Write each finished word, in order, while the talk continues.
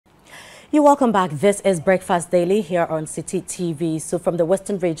You're welcome back. This is Breakfast Daily here on Citi TV. So from the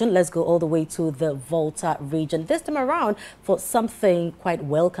Western region, let's go all the way to the Volta region. This time around for something quite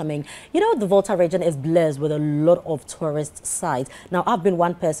welcoming. You know, the Volta region is blessed with a lot of tourist sites. Now, I've been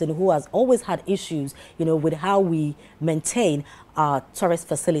one person who has always had issues, you know, with how we maintain our tourist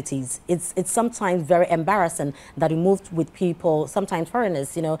facilities. It's sometimes very embarrassing that we move with people, sometimes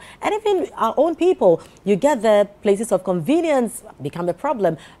foreigners, you know, and even our own people. You get there, places of convenience become a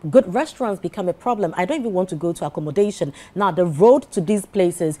problem. Good restaurants become a problem. I don't even want to go to accommodation. Now, the road to these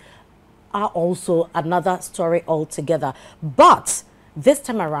places are also another story altogether. But this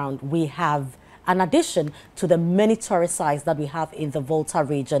time around, we have an addition to the many tourist sites that we have in the Volta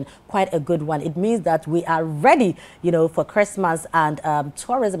region, quite a good one. It means that we are ready, you know, for Christmas and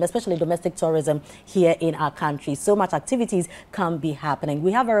tourism, especially domestic tourism here in our country. So much activities can be happening.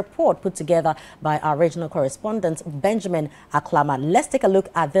 We have a report put together by our regional correspondent, Benjamin Aklama. Let's take a look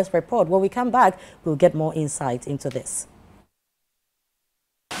at this report. When we come back, we'll get more insight into this.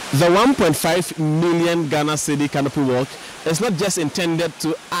 The 1.5 million Ghana Cedi canopy walk is not just intended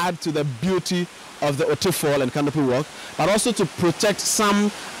to add to the beauty of the Ote Fall and canopy walk, but also to protect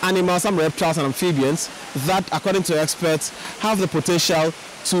some animals, some reptiles and amphibians that, according to experts, have the potential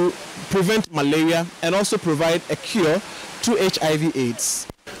to prevent malaria and also provide a cure to HIV/AIDS.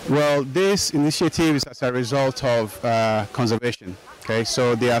 Well, this initiative is as a result of conservation. Okay,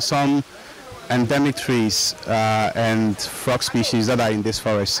 so there are some endemic trees and frog species that are in this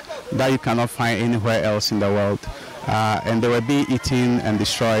forest that you cannot find anywhere else in the world. And they were being eaten and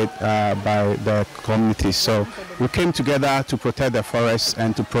destroyed by the communities. So we came together to protect the forests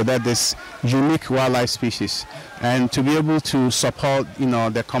and to protect this unique wildlife species, and to be able to support, you know,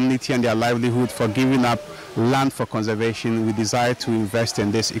 the community and their livelihood for giving up land for conservation. We decided to invest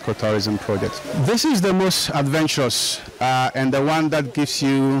in this ecotourism project. This is the most adventurous and the one that gives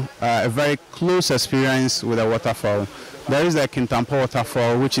you a very close experience with a waterfall. There is the Kintampo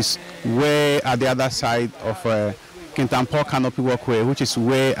waterfall, which is way at the other side of Kintampo Canopy Walkway, which is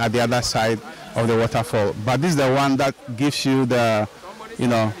way at the other side of the waterfall. But this is the one that gives you the, you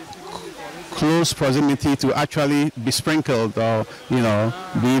know, close proximity to actually be sprinkled or, you know,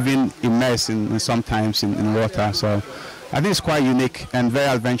 be even immersed in sometimes in water. So I think it's quite unique and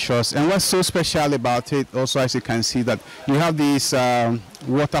very adventurous. And what's so special about it also, as you can see, that you have this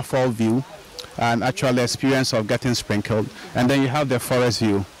waterfall view and actual experience of getting sprinkled, and then you have the forest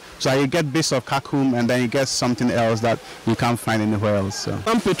view. So you get bits of kakum, and then you get something else that you can't find anywhere else. So.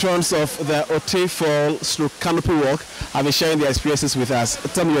 Some patrons of the Ote Fall / Canopy Walk have been sharing their experiences with us.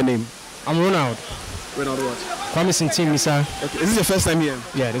 Tell me your name. I'm Ronald. Ronald what? Promising team, sir. Okay. Is this your first time here?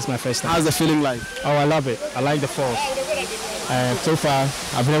 Yeah, this is my first time. How's the feeling like? Oh, I love it. I like the falls. So far,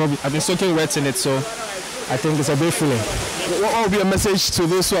 I've been soaking wet in it, so I think it's a great feeling. What will be a message to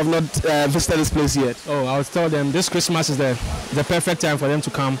those who have not visited this place yet? Oh, I would tell them this Christmas is the perfect time for them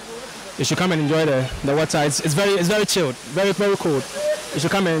to come. You should come and enjoy the water. It's very chilled, very cold. You should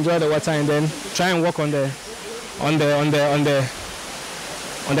come and enjoy the water and then try and walk on the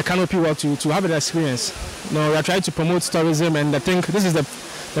canopy walk to have an experience. You know, we are trying to promote tourism, and I think this is the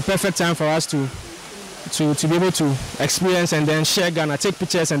perfect time for us to be able to experience and then share Ghana, take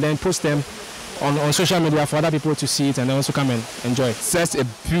pictures and then post them on social media for other people to see it and then also come and enjoy. Such a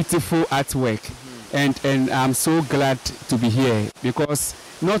beautiful artwork, and I'm so glad to be here, because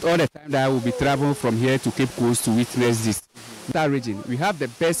not all the time that I will be traveling from here to Cape Coast to witness this. That region, we have the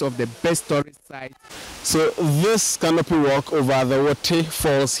best of the best tourist sites. So this canopy walk over the Wote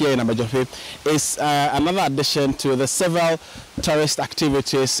Falls here in Abajofe is another addition to the several tourist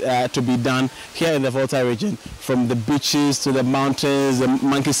activities to be done here in the Volta region, from the beaches to the mountains, the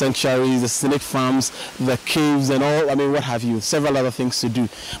monkey sanctuaries, the scenic farms, the caves and all, I mean, what have you, several other things to do.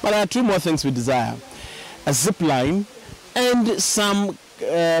 But there are two more things we desire: a zip line and some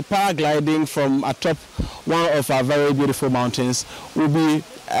paragliding from atop one of our very beautiful mountains will be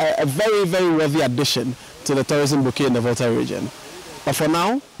a very, very worthy addition to the tourism bouquet in the Volta region. But for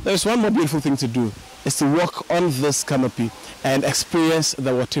now, there's one more beautiful thing to do, is to walk on this canopy and experience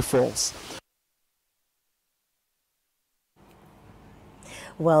the Wote Falls.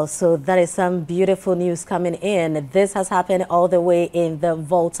 Well, so that is some beautiful news coming in. This has happened all the way in the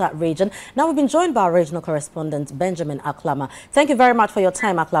Volta region. Now we've been joined by our regional correspondent, Benjamin Aklama. Thank you very much for your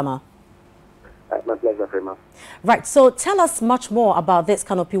time, Aklama. My pleasure, Frema. Right, so tell us much more about this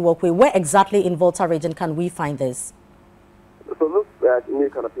canopy walkway. Where exactly in Volta region can we find this? So this new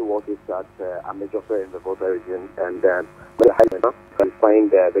canopy walk is at a major fair in the Volta region, and the highlight you can find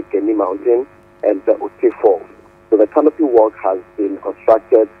the Geni Mountain and the Ote Falls. So the canopy walk has been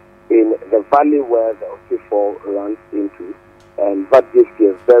constructed in the valley where the Ote Fall runs into, and that gives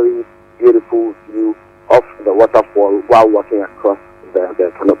you a very beautiful view of the waterfall while walking across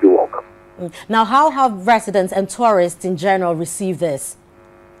the canopy walk. Now, how have residents and tourists in general received this?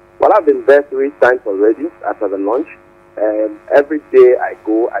 Well, I've been there 3 times already after the launch. Every day I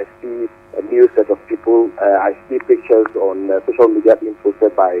go, I see a new set of people. I see pictures on social media being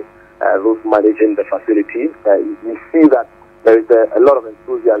posted by those managing the facility. You see that there is a lot of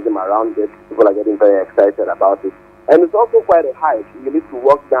enthusiasm around it. People are getting very excited about it. And it's also quite a hike. You need to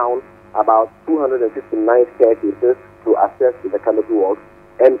walk down about 259 staircases to access the canopy walk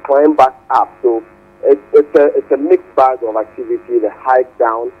and climb back up. So it's a mixed bag of activity, the hike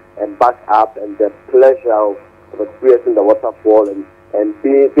down and back up, and the pleasure of experiencing the waterfall and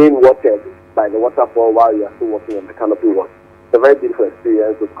being watered by the waterfall while you are still walking on the canopy walk. It's a very beautiful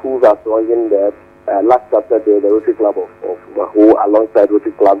experience. The schools are thronging there. Last Saturday, the Rotary Club of Ho, alongside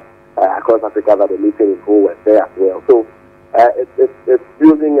Rotary Clubs across Africa that are meeting in Ho, were there as well. So it's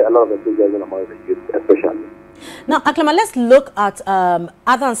building a lot of enthusiasm among the youth, especially. Now, Aklama, let's look at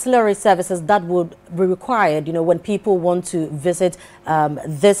other ancillary services that would be required, when people want to visit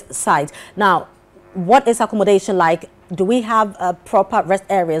this site. Now, what is accommodation like? Do we have proper rest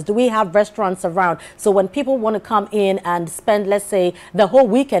areas? Do we have restaurants around? So when people want to come in and spend, let's say, the whole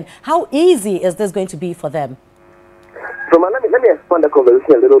weekend, how easy is this going to be for them? So let me expand the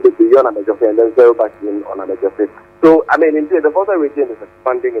conversation a little bit beyond Amejofe and then zero back in on Amejofe. So, indeed, the Volta region is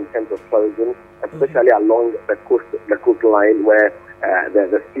expanding in terms of tourism, especially along the coastline where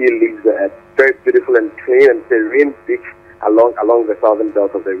the sea leaves very beautiful and clean and serene beach along the southern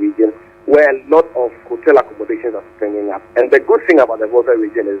belt of the region, where a lot of hotel accommodations are springing up. And the good thing about the Volta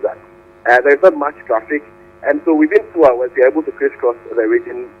region is that there's not much traffic, and so within 2 hours you're able to crisscross the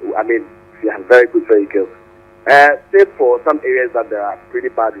region. You have very good vehicles. Save for some areas that there are pretty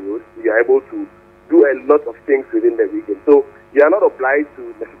bad roads, you're able to do a lot of things within the region. So you are not obliged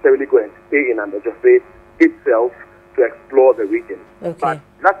to necessarily go and stay in Amejofe itself to explore the region. Okay.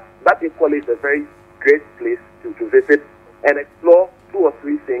 But that equally is a very great place to visit and explore 2 or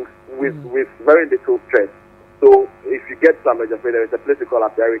 3 things with very little stress. So if you get to Amejofe, there is a place called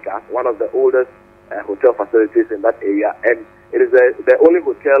Aberica, one of the oldest hotel facilities in that area, and it is the only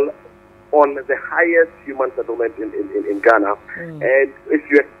hotel on the highest human settlement in Ghana. And if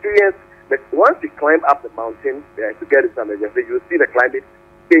you experience once you climb up the mountain to get to Amejofe, you see the climate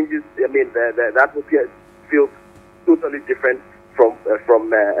changes. The atmosphere feels totally different from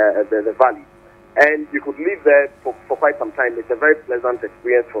the valley. And you could live there for quite some time. It's a very pleasant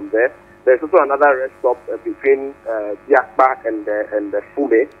experience from there. There's also another rest stop between Yakba and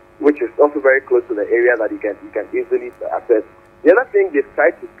Fume, which is also very close to the area that you can easily access. The other thing they've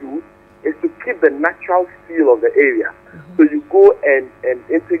tried to do is to keep the natural feel of the area. So you go and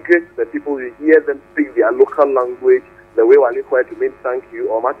integrate the people, you hear them speak their local language, the way we're required to mean thank you,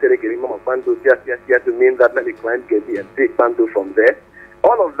 or to mean that let me climb Gebi and take Santo from there.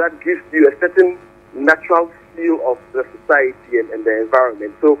 All of that gives you a certain natural feel of the society and the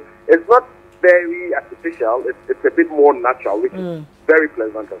environment. So it's not very artificial, it's a bit more natural, which is very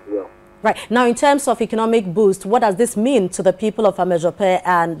pleasant as well. Right. Now, in terms of economic boost, what does this mean to the people of Amejope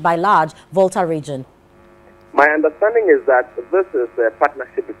and, by large, Volta region? My understanding is that this is a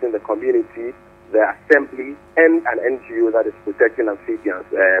partnership between the community, the assembly, and an NGO that is protecting amphibians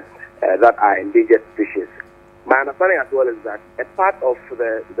that are endangered species. My understanding as well is that a part of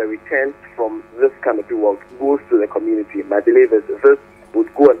the returns from this canopy walk goes to the community. My belief is this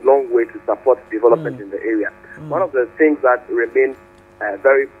would go a long way to support development in the area. One of the things that remains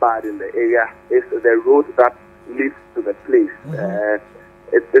very bad in the area is the road that leads to the place.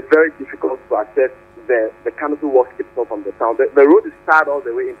 It's very difficult to access the canopy walk itself from the town. The road is started all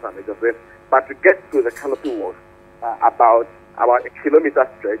the way into Amejofe, but to get to the canopy walk, about a kilometer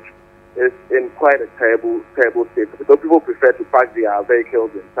stretch, is in quite a terrible state. So people prefer to park their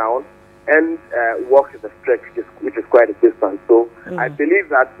vehicles in town and walk the stretch, which is quite a distance. So I believe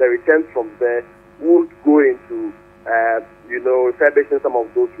that the returns from there would go into refurbishing some of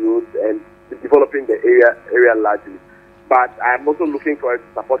those roads and developing the area largely. But I'm also looking for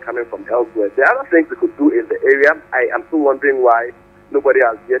support coming from elsewhere. There are other things we could do in the area. I am still wondering why nobody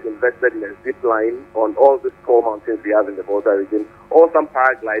has yet invested in a zip line on all these tall mountains we have in the Volta region, or some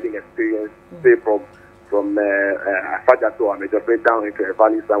paragliding experience, say from Fajato or Amejofe down into a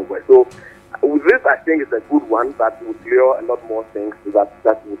valley somewhere. So with this, I think it's a good one that would lure a lot more things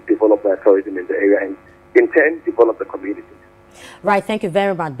that would develop tourism in the area and in turn develop the community. Right. Thank you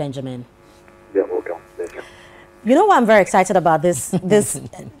very much, Benjamin. You're welcome. Thank you. You know what I'm very excited about this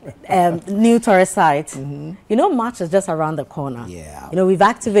new tourist site? March is just around the corner. Yeah. We've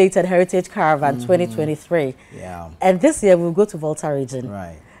activated Heritage Caravan 2023. Yeah. And this year we'll go to Volta region.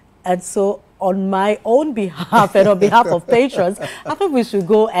 Right. And so on my own behalf and on behalf of patrons, I think we should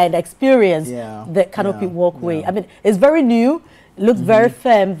go and experience the canopy walkway. I mean, it's very new, looks very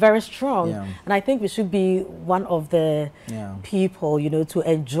firm, very strong. And I think we should be one of the people, you know, to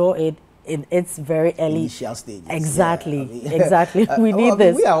enjoy it in its very early initial stages. Exactly, exactly. We need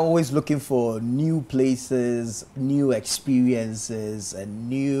this. We are always looking for new places, new experiences, and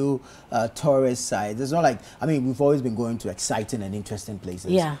new tourist sites. It's not like, I mean, we've always been going to exciting and interesting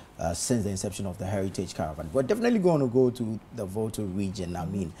places since the inception of the Heritage Caravan. We're definitely going to go to the Volta region. I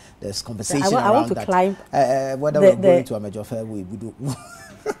mean, there's conversation around I want to that. Climb whether we're going to a major fair, we do.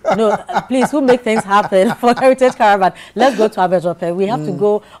 No, please, we'll make things happen for Heritage Caravan. Let's go to Abejope. We have to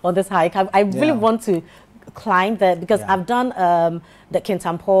go on this hike. I really want to climb there because I've done the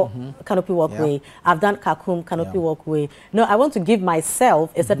Kintampo canopy walkway. I've done Kakum canopy walkway. No, I want to give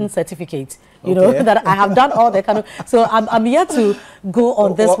myself a certain certificate, you know, that I have done all the canopy. So I'm here to go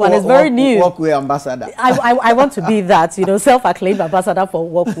on this one. It's very new. Walkway ambassador. I want to be that, you know, self-acclaimed ambassador for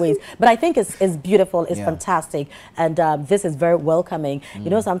walkways. But I think it's beautiful. It's fantastic. And this is very welcoming. You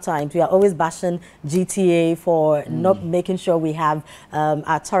know, sometimes we are always bashing GTA for not making sure we have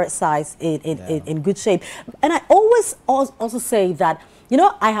our tourist sites in good shape. And I always also say that, you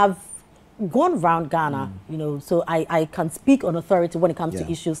know, I have gone around Ghana, you know, so I can speak on authority when it comes to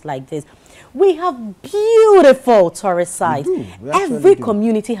issues like this. We have beautiful tourist sites. Every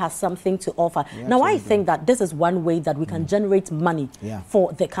community has something to offer. Now, I think that this is one way that we can generate money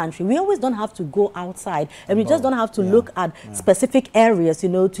for the country. We always don't have to go outside, and we just don't have to look at specific areas, you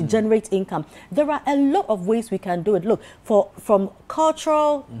know, to generate income. There are a lot of ways we can do it. Look, from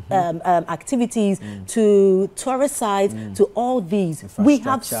cultural activities to tourist sites to all these, we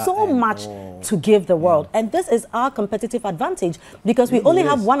have so much to give the world. And this is our competitive advantage because we only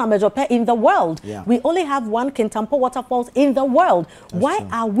have one Amejope in the world. We only have one Kintampo waterfalls in the world. Why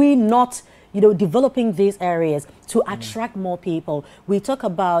are we not, you know, developing these areas to attract more people? We talk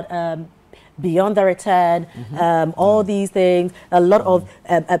about Beyond the Return, all these things, a lot of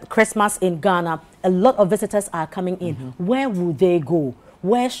Christmas in Ghana, a lot of visitors are coming in. Where will they go?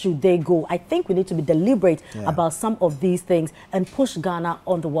 Where should they go? I think we need to be deliberate about some of these things and push Ghana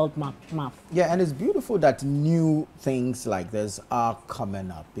on the world map. Yeah, and it's beautiful that new things like this are coming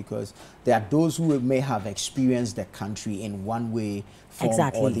up because there are those who may have experienced the country in one way,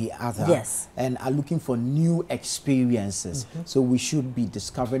 form or the other, and are looking for new experiences. So we should be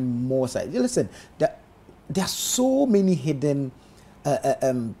discovering more sites. Listen, there are so many hidden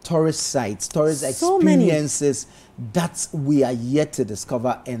tourist sites, tourist experiences that we are yet to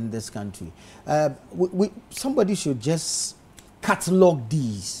discover in this country. Somebody should just catalog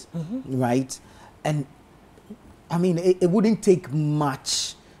these, right? And I mean, it wouldn't take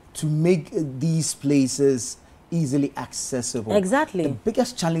much to make these places easily accessible. Exactly. The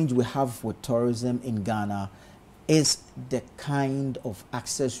biggest challenge we have with tourism in Ghana is the kind of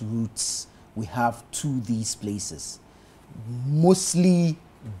access routes we have to these places. Mostly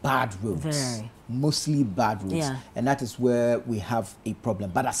bad roads. Mostly bad roads. And that is where we have a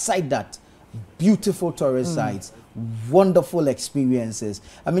problem. But aside that, beautiful tourist sites, wonderful experiences.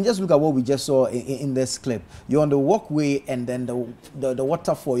 I mean, just look at what we just saw in this clip. You're on the walkway and then the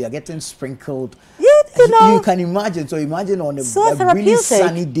waterfall, you're getting sprinkled. You know, you can imagine. So imagine on a really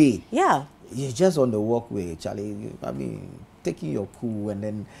sunny day. You're just on the walkway, Charlie. I mean, taking your cool, and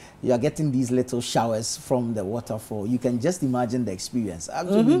then you are getting these little showers from the waterfall. You can just imagine the experience.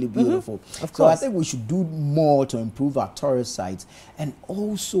 Absolutely beautiful. So I think we should do more to improve our tourist sites and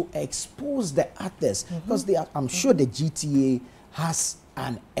also expose the others, because I'm sure the GTA has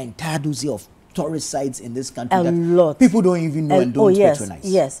an entire dozen of tourist sites in this country a lot. People don't even know and don't patronize.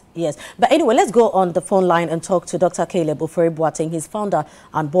 Yes. But anyway, let's go on the phone line and talk to Dr. Caleb Ofori-Boateng. He's founder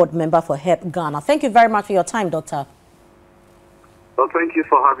and board member for HEP Ghana. Thank you very much for your time, Doctor. Well, thank you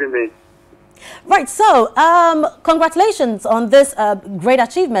for having me. Right, so congratulations on this great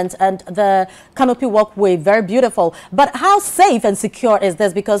achievement and the canopy walkway, very beautiful. But how safe and secure is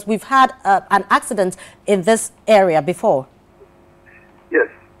this? Because we've had an accident in this area before. Yes,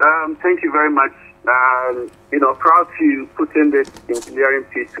 thank you very much. You know, proud to putting this engineering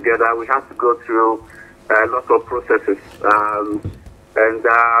piece together. We have to go through a lot of processes. And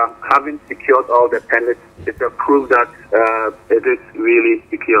having secured all the permits, it's a proof that it is really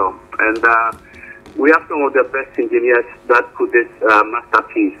secure. And we have some of the best engineers that put this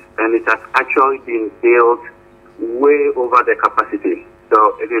masterpiece, and it has actually been built way over the capacity.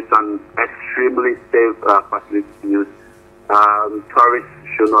 So it is an extremely safe facility to use. Tourists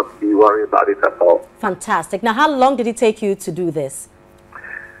should not be worried about it at all. Fantastic. Now, how long did it take you to do this?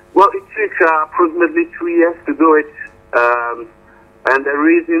 Well, it took approximately 2 years to do it. And the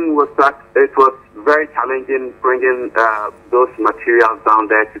reason was that it was very challenging bringing those materials down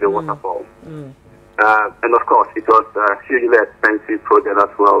there to the waterfall. And of course, it was a hugely expensive project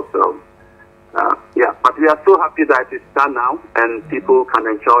as well. So, yeah, but we are so happy that it's done now and people can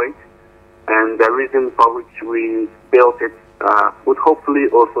enjoy it. And the reason for which we built it would hopefully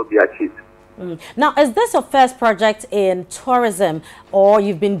also be achieved. Now, is this your first project in tourism, or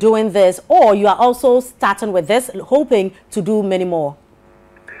you've been doing this, or you are also starting with this, hoping to do many more?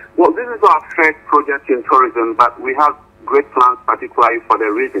 Well, this is our first project in tourism, but we have great plans, particularly for the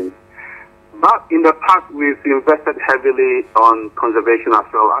region. But in the past, we've invested heavily on conservation as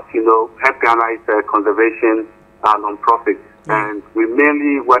well. As you know, Help Ghana is a conservation non-profit, and we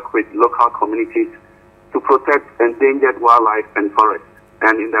mainly work with local communities to protect endangered wildlife and forests.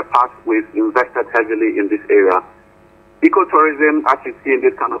 And in the past, we've invested heavily in this area. Ecotourism, as you see in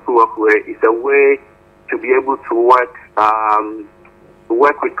this canopy walkway, is a way to be able to work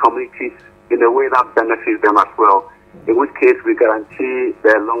with communities in a way that benefits them as well, in which case we guarantee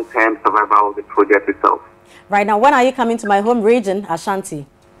the long-term survival of the project itself. Right now, when are you coming to my home region, Ashanti?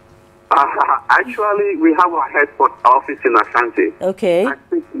 Actually, we have our headquarters office in Ashanti. Okay. I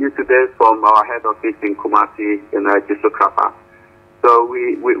speak to you today from our head office in Kumasi in Jisokrafa. So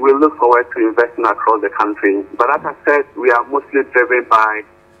we look forward to investing across the country. But as I said, we are mostly driven by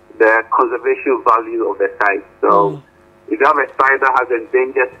the conservation value of the site. So if you have a site that has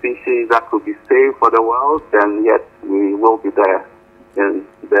endangered species that could be saved for the world, then yes, we will be there in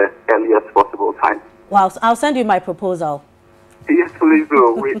the earliest possible time. Well, I'll send you my proposal. Yes, please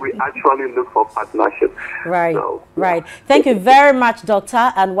do. we actually look for partnership. Right, so, right. Thank you very much,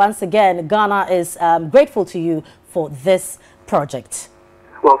 Doctor. And once again, Ghana is grateful to you for this project.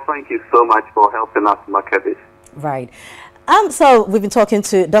 Well, thank you so much for helping us market this. Right. So we've been talking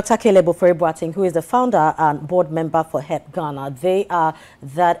to Dr. Caleb Ofori-Boateng, who is the founder and board member for Help Ghana. They are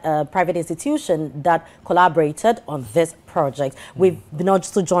that private institution that collaborated on this project. We've been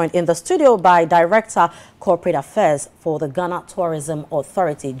also joined in the studio by Director Corporate Affairs for the Ghana Tourism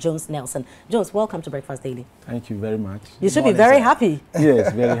Authority, Jones Nelson. Jones, welcome to Breakfast Daily. Thank you very much. You should be very happy.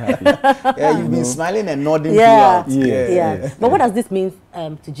 Yes, very happy. Yeah, you've been smiling and nodding throughout. Yeah. But what does this mean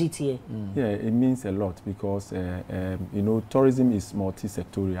to GTA? Yeah, it means a lot because, you know, tourism is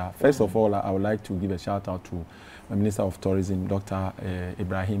multi-sectorial. First of all, I would like to give a shout out to the Minister of Tourism, Dr.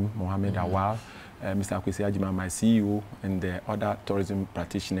 Ibrahim Mohammed Awal, Mr. Kwesi Ajima, my CEO, and the other tourism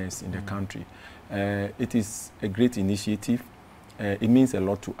practitioners in the country. It is a great initiative. It means a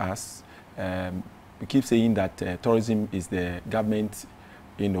lot to us. We keep saying that tourism is the government,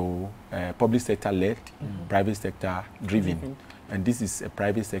 you know, public sector led, private sector driven. And this is a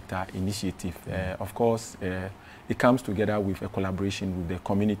private sector initiative. Of course, it comes together with a collaboration with the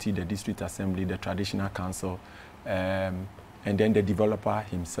community, the district assembly, the traditional council, and then the developer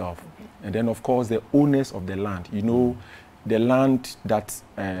himself. And then, of course, the owners of the land. You know, the land that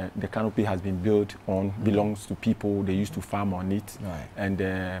the canopy has been built on belongs to people. They used to farm on it. Right.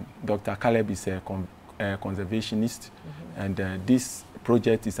 And Dr. Caleb is a conservationist. And this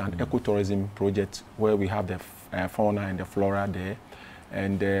project is an ecotourism project where we have the fauna and the flora there.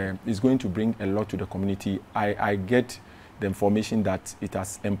 And it's going to bring a lot to the community. I get the information that it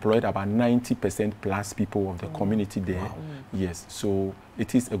has employed about 90% plus people of the community there. Wow. Yes, so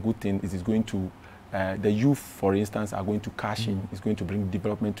it is a good thing. It is going to, the youth, for instance, are going to cash in. It's going to bring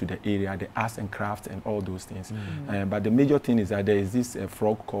development to the area, the arts and crafts and all those things. But the major thing is that there is this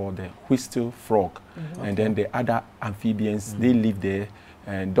frog called the whistle frog. And then the other amphibians, they live there.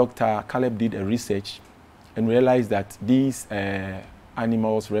 And Dr. Caleb did a research and realized that these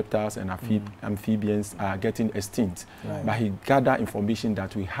animals, reptiles, and amphibians are getting extinct. Right. But he gathered information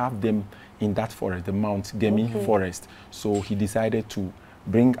that we have them in that forest, the Mount Gemi forest. So he decided to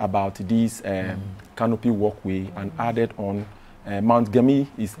bring about this canopy walkway and added on. Mount Gemi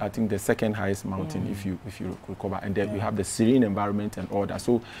is, I think, the second highest mountain, if you recover. And then we have the serene environment and all that.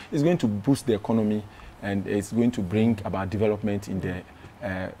 So it's going to boost the economy, and it's going to bring about development in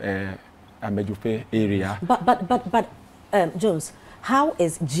the Amejupe area. But Jones, how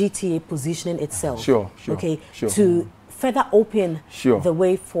is GTA positioning itself? Okay, to further open the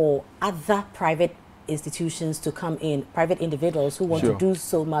way for other private institutions to come in, private individuals who want to do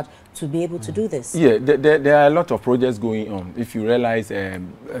so much to be able to do this? Yeah, there are a lot of projects going on. If you realize, I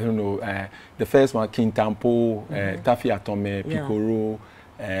don't know, the first one, King Tampo, Tafi Atome, Pikoro,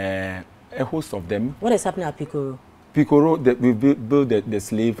 a host of them. What is happening at Pikoro? Pikoro, we built the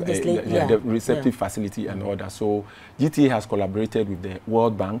slave, the receptive facility and all that. So GTA has collaborated with the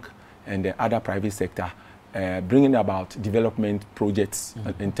World Bank and the other private sector, bringing about development projects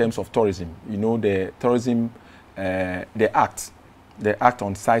in terms of tourism. You know, the tourism, the act the Act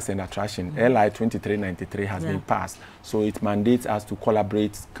on Sites and Attraction, LI 2393, has been passed. So it mandates us to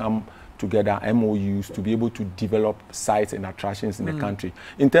collaborate, come together, MOUs, to be able to develop sites and attractions in the country.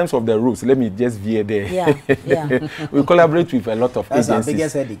 In terms of the roads, let me just veer there. We collaborate with a lot of agencies. Our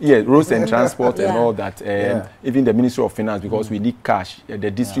biggest headache. Yeah, roads and transport and all that. Even the Ministry of Finance, because we need cash, the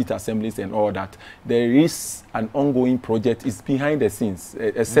district assemblies and all that. There is an ongoing project. It's behind the scenes,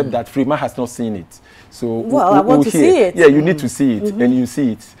 except that Freema has not seen it. So I want to see it. Yeah, you need to see it, and you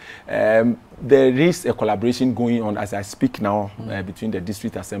see it. There is a collaboration going on as I speak now between the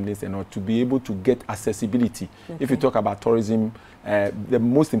district assemblies and all, to be able to get accessibility. If you talk about tourism, the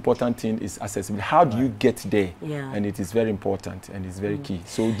most important thing is accessibility. How do you get there? And it is very important and it's very key.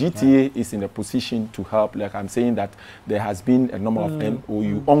 So GTA is in a position to help. Like I'm saying, that there has been a number of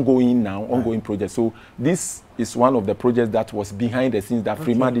MOU ongoing projects. So this is one of the projects that was behind the scenes that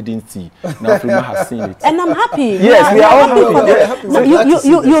Freema didn't see. Now Freema has seen it. And I'm happy. Yes, we are all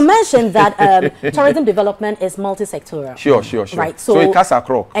happy. You mentioned that tourism development is multi-sectoral. Sure. Right. So it cuts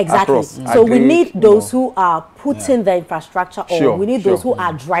across. Exactly. So we need those who are putting the infrastructure on. We need those who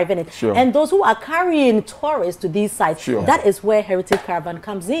are driving it. And those who are carrying tourists to these sites. That is where Heritage Caravan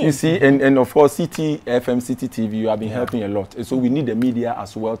comes in. You see, and of course, Citi FM, Citi TV, you have been helping a lot. So we need the media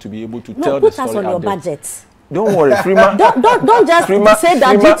as well to be able to tell the story. Put us on your budget. Don't worry, Freema. don't just say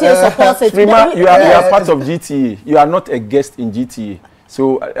that GTA supports it. Freema, you are part of GTA. You are not a guest in GTA.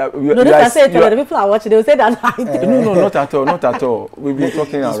 So the people are watching. They will say that. No, not at all. We've been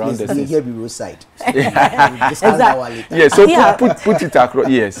talking around the scenes. Here be roadside. Exactly. Yeah. So put it across.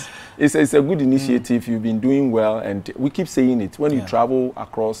 Yes. It's a good initiative. You've been doing well, and we keep saying it. When you travel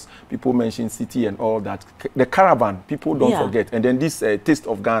across, people mention Citi and all that. The caravan, people don't forget. And then this Taste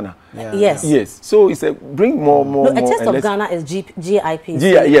of Ghana. Yes. So it's a bring more. A Taste of Ghana is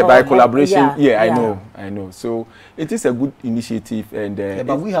GIP. By collaboration. I know. So it is a good initiative, and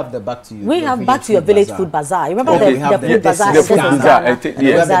but we have the Back to You. We have Back to Your Village Food Bazaar. Remember the food bazaar? The food bazaar.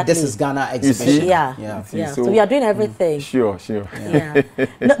 We have the This is Ghana exhibition. So we are doing everything. Sure.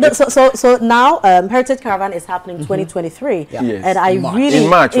 So now Heritage Caravan is happening 2023, and I really in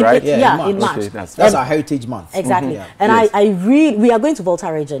March, right? In March. Okay, that's our Heritage Month. Exactly, and we are going to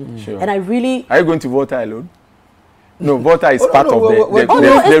Volta Region, and I really. Are you going to Volta alone? No, Volta is part of the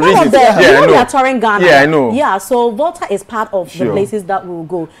region. We are touring Ghana. Yeah, I know. Yeah, so Volta is part of the places that we will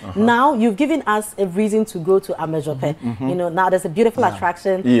go. Now you've given us a reason to go to Amejope. You know, now there's a beautiful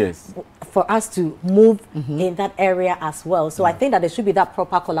attraction. Yes. For us to move in that area as well. So I think that there should be that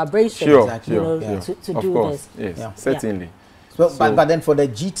proper collaboration. To do this. Yes, certainly. But then for the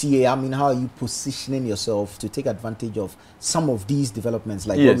GTA, I mean, how are you positioning yourself to take advantage of some of these developments,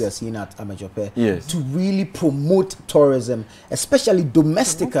 like what we are seeing at Amejope, to really promote tourism, especially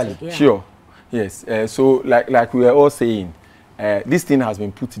domestically? Sure. Yes. So like we are all saying, this thing has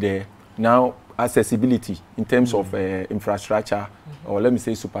been put there. Now, accessibility in terms of infrastructure, or let me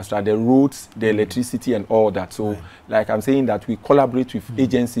say superstructure, the roads, the electricity and all that. So like I'm saying, that we collaborate with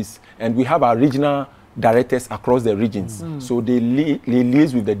agencies, and we have our regional directors across the regions. So they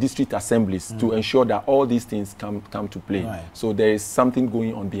liaise with the district assemblies to ensure that all these things come to play. So there is something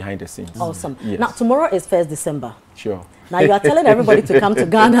going on behind the scenes. Awesome. Now tomorrow is 1st December. Sure. Now you are telling everybody to come to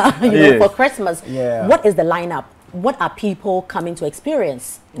Ghana for Christmas. What is the lineup? What are people coming to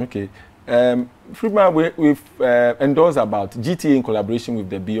experience? Okay. Freema, we've endorsed about GTA in collaboration with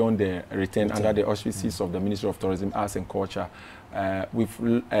the Beyond the Return under the auspices of the Ministry of Tourism, Arts and Culture. We've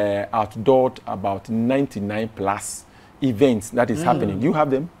outdoored about 99 plus events that is happening. You have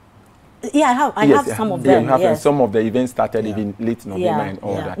them? Yeah, I have some of them. Some of the events started even late November and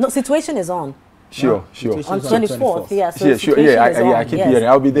all that. No, situation is on. Sure. On 24th, So I keep hearing.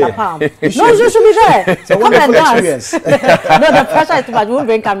 I'll be there. No, you should be there. So come and dance. No, the pressure is too much. We won't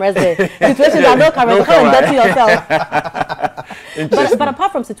bring cameras there. Situations are no cameras. Come and dirty yourself. But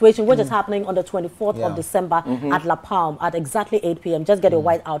apart from situation, which is happening on the 24th of December at La Palme at exactly 8 p.m. Just get a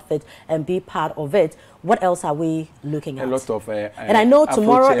white outfit and be part of it. What else are we looking at? A lot of and I know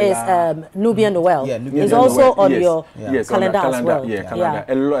tomorrow is Nubian Noel. It's also on your calendar as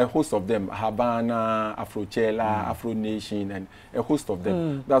well. A host of them. Havana, Afrochella, Afro Nation, and a host of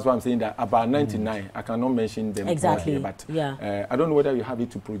them. That's why I'm saying that about 99. I cannot mention them exactly. Here, but I don't know whether you have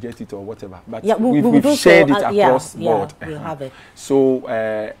it to project it or whatever. But we've shared it across board. We'll have it. So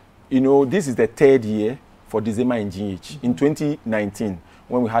this is the 3rd year for December in GH. In 2019.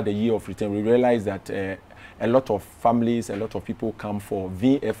 When we had a year of return, we realized that a lot of families, a lot of people come for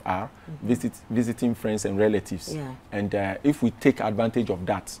VFR, visiting friends and relatives. And if we take advantage of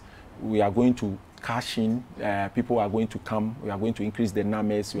that, we are going to cash in. People are going to come. We are going to increase the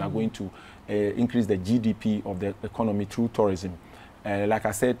numbers. We are going to increase the GDP of the economy through tourism. Like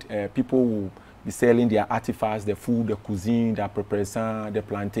I said, people will be selling their artifacts, the food, the cuisine, the preparation, the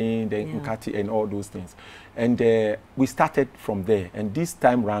plantain, the nkati, and all those things. And we started from there. And this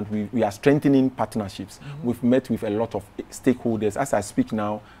time round, we are strengthening partnerships. We've met with a lot of stakeholders. As I speak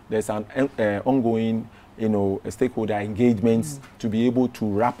now, there's an ongoing, stakeholder engagements to be able to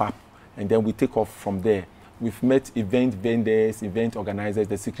wrap up, and then we take off from there. We've met event vendors, event organizers,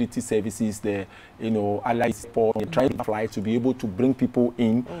 the security services, the allied support, trying to fly to be able to bring people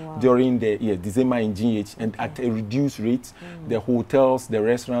in during the December in GH and at a reduced rate. The hotels, the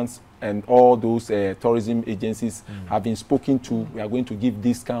restaurants, and all those tourism agencies have been spoken to. We are going to give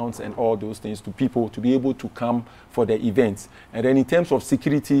discounts and all those things to people to be able to come for the events. And then in terms of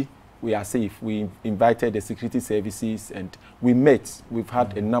security, we are safe. We invited the security services and we met. We've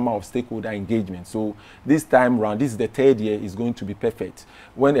had a number of stakeholder engagements. So this time round, this is the 3rd year, is going to be perfect.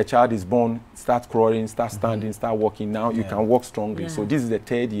 When a child is born, start crawling, start standing, start walking. Now you can walk strongly. So this is the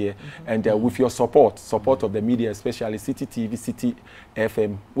 3rd year. And with your support of the media, especially Citi TV, Citi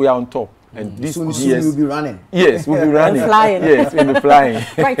FM, we are on top. And this soon you'll be running. Yes, we'll be running. Flying. Yes, we'll be flying.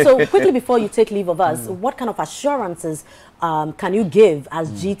 Right, so quickly before you take leave of us, what kind of assurances can you give as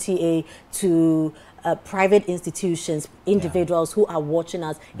GTA to private institutions, individuals who are watching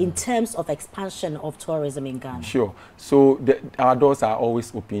us in terms of expansion of tourism in Ghana? Sure. So our doors are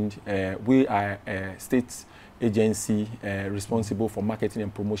always opened. We are a state agency responsible for marketing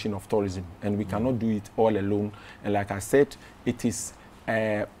and promotion of tourism, and we cannot do it all alone. And like I said, it is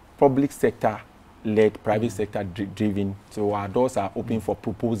public sector led, private sector driven. So our doors are open for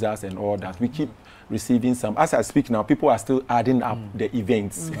proposals and all that. We keep receiving some. As I speak now, people are still adding up the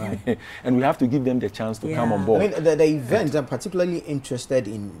events. And we have to give them the chance to come on board. I mean, the event, I'm particularly interested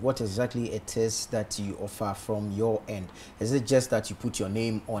in what exactly it is that you offer from your end. Is it just that you put your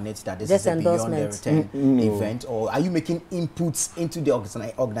name on it, that this is a beyond the return event, or are you making inputs into the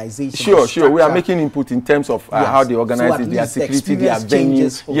organization? Sure. We are making input in terms of how they organize it, their security, their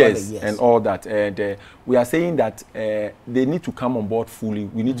venues, and all that. And we are saying that they need to come on board fully.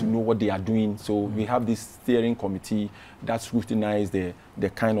 We need to know what they are doing. So we have this steering committee that scrutinizes the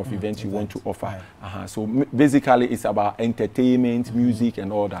kind of events you want to offer. So basically, it's about entertainment, music,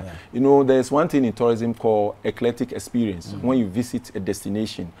 and all that. There's one thing in tourism called eclectic experience. When you visit a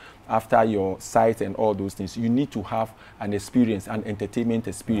destination, after your site and all those things, you need to have an experience, an entertainment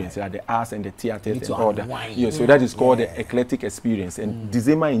experience, like the arts and the theaters and all that. So that is called the eclectic experience. And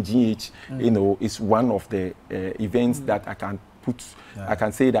December in GH, is one of the events that I can put. I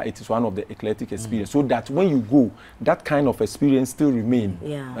can say that it is one of the eclectic experience, so that when you go, that kind of experience still remain.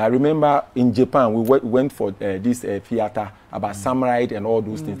 I remember in Japan, we went for this theater about samurai and all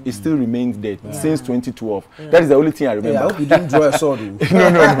those things. It still remains there since 2012. That is the only thing I remember. I hope you didn't draw a sword. No.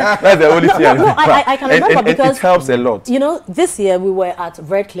 That's the only thing I remember. I can remember because it helps a lot. This year we were at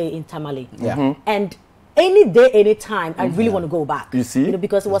Red Clay in Tamale. And any day, any time, I really want to go back. You see?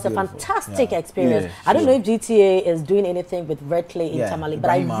 Because it was a fantastic experience. I don't know if GTA is doing anything with Red Clay in Tamale, but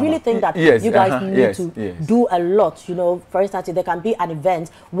I really think that you guys need to do a lot. For instance, if there can be an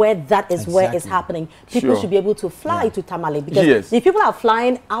event where that is where it's happening, people should be able to fly to Tamale. Because if people are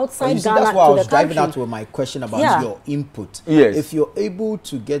flying outside Ghana that's why to I was the driving country, out with my question about your input. If you're able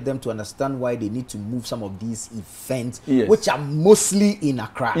to get them to understand why they need to move some of these events, which are mostly in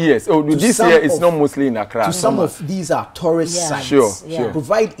Accra. This year it's not mostly in Accra. To some of these are tourist sites. Sure.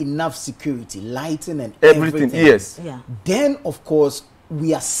 Provide enough security, lighting, and everything. Then, of course,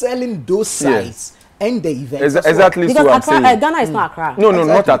 we are selling those sites and the events. Exactly. Because what I'm saying. Ghana is not Accra. No,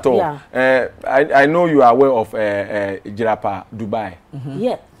 not at all. I know you are aware of Jirapa, Dubai.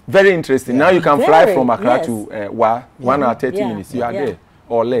 Very interesting. Now you can fly from Accra to 1 hour 30 minutes. You are there.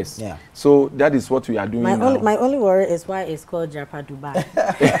 Or less. So that is what we are doing now. My only worry is why it's called Japa Dubai.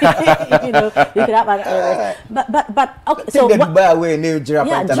 You could have but okay. So Dubai away near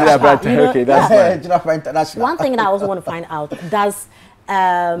Japa International. Okay, that's fine. Japa International. One thing that I also want to find out: does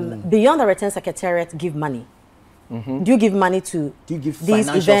Beyond the Return Secretariat give money? Do you give money to these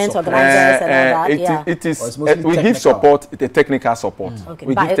event organizers and all that? It is we give support, the technical support.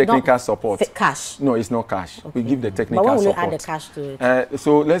 We give technical support. Cash? No, it's not cash. We give the technical support. But when will support. you add the cash to it?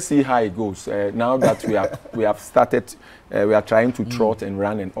 So let's see how it goes. Now that we have started, we are trying to trot and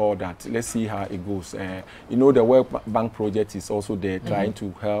run and all that. Let's see how it goes. The World Bank project is also there, trying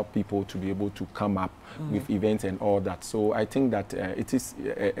to help people to be able to come up with events and all that. So I think that it is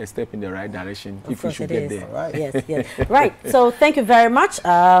a step in the right direction if we should get there. Yes. Right. So thank you very much.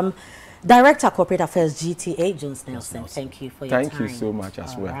 Director Corporate Affairs GTA, Jones Nelson. Thank you for your time. Thank you so much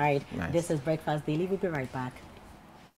as well. All right. Nice. This is Breakfast Daily. We'll be right back.